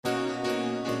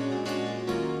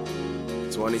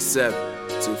27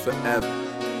 to forever.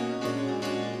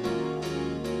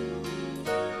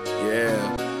 Yeah.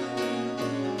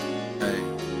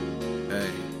 Hey.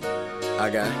 I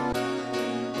got.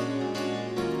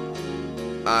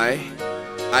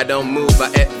 I don't move, I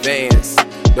advance.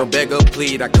 Don't beg or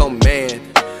plead, I command.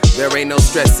 There ain't no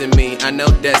stress in me, I know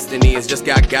destiny has just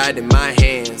got God in my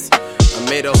hands. I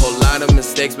made a whole lot of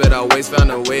mistakes, but I always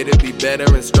found a way to be better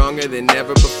and stronger than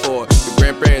ever before. The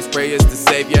grandparents' prayers to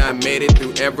Savior, I made it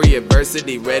through every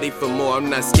adversity, ready for more. I'm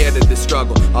not scared of the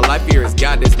struggle, all I fear is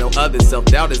God, there's no other.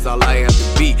 Self-doubt is all I have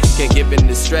to be. Can't give in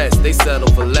to stress, they settle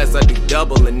for less. I do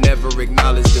double and never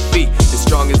acknowledge defeat. As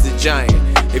strong as a giant,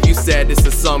 if you sad, it's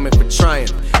a song meant for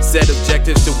triumph. Set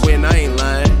objectives to win, I ain't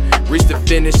lying. Reach the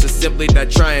finish or simply die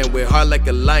trying. With heart like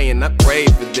a lion, I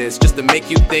prayed for this, just to make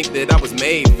you think that I was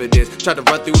made for this. Tried to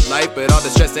run through life, but all the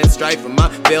stress and strife of my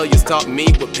failures taught me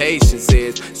what patience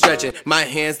is. Stretching my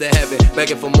hands to heaven,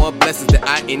 begging for more blessings that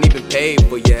I ain't even paid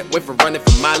for yet. Went from running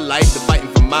for my life to fighting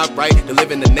for my right to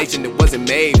live in a nation that wasn't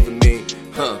made for me.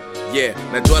 Yeah,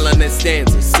 now dwell on that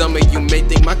stanza. Some of you may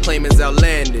think my claim is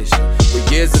outlandish,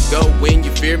 but years ago when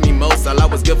you feared me most, all I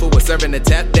was good for was serving and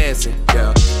tap dancing.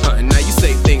 Yeah, and now you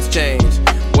say things change,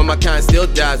 when my kind still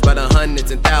dies by the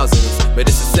hundreds and thousands. But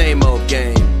it's the same old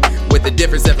game, with the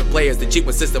difference that for players the cheap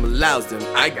one system allows them.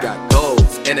 I got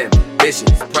goals and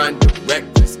ambitions, prime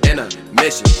directives and a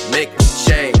mission. Make a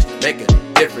change, make a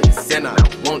difference, and I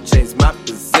won't change my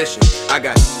position. I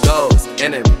got goals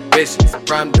and ambitions,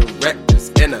 prime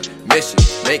directives and a mission.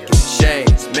 Make a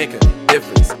change, make a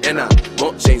difference, and I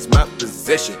won't change my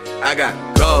position. I got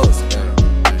goals,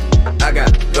 I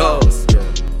got goals,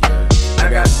 I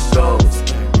got goals,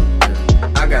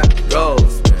 I got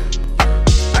goals,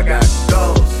 I got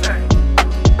goals,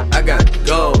 I got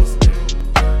goals,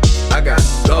 I got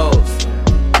goals,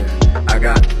 I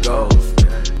got goals.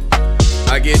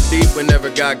 I get deep whenever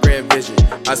God grant vision.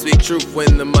 I speak truth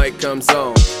when the mic comes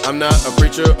on. I'm not a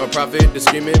preacher or prophet, just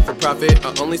screaming for profit.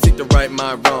 I only seek to right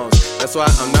my wrongs. That's why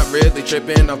I'm not really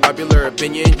tripping on popular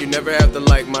opinion. You never have to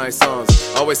like my songs.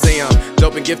 Always say I'm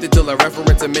dope and gifted till I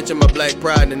reference and mention my black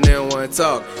pride and they don't wanna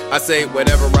talk. I say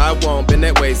whatever I want, been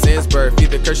that way since birth.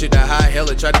 Either curse you to high hell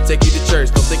or try to take you to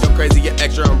church. Don't think I'm crazy or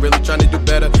extra, I'm really trying to do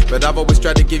better. But I've always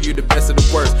tried to give you the best of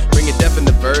the worst. Bring it deaf in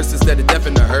the verse instead of deaf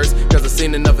in the hearse. Cause I've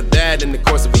seen enough of that in the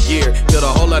course of a year. Killed a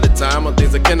whole lot of time on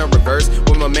things I cannot reverse,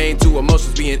 with my main two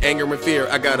emotions being anger and fear.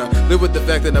 I gotta live with the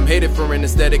fact that I'm hated for an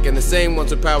aesthetic, and the same ones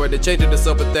with power to change it is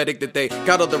so pathetic that they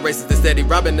got all the races that steady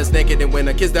robbing us naked. And when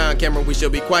a kid's down on camera, we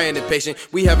should be quiet and patient.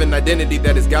 We have an identity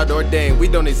that is God ordained. We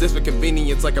don't exist for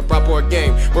convenience like a prop or a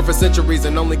game. We're for centuries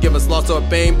and only give us loss or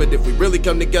pain. But if we really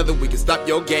come together, we can stop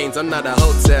your gains. I'm not a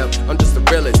hotel, I'm just a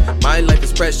realist. My life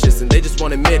is precious and they just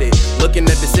won't admit it. Looking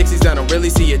at the 60s, I don't really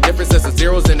see a difference. There's some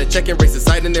zeros and a check and race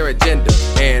aside in their agenda.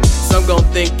 And some gon'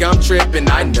 think I'm tripping,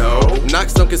 I know. Knock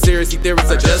some conspiracy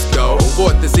theories, I just go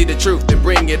forth to see the truth and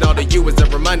bring it all to you as a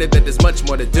reminder that there's much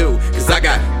more to do. Cause I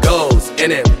got goals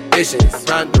and ambitions,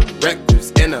 prime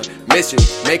directives and a mission.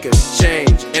 Make a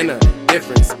change and a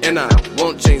difference, and I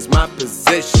won't change my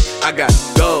position. I got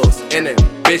goals and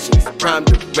ambitions, prime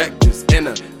directives and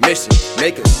a mission.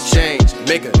 Make a change,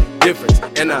 make a difference,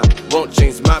 and I won't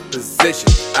change my position.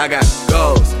 I got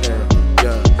goals,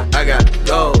 I got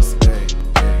goals,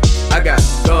 I got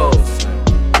goals,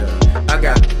 I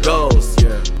got goals,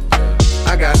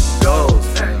 I got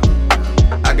goals,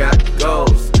 I got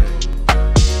goals,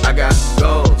 I got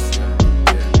goals,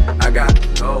 I got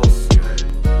goals.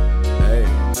 Hey,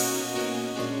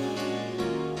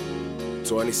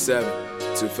 27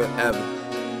 to forever.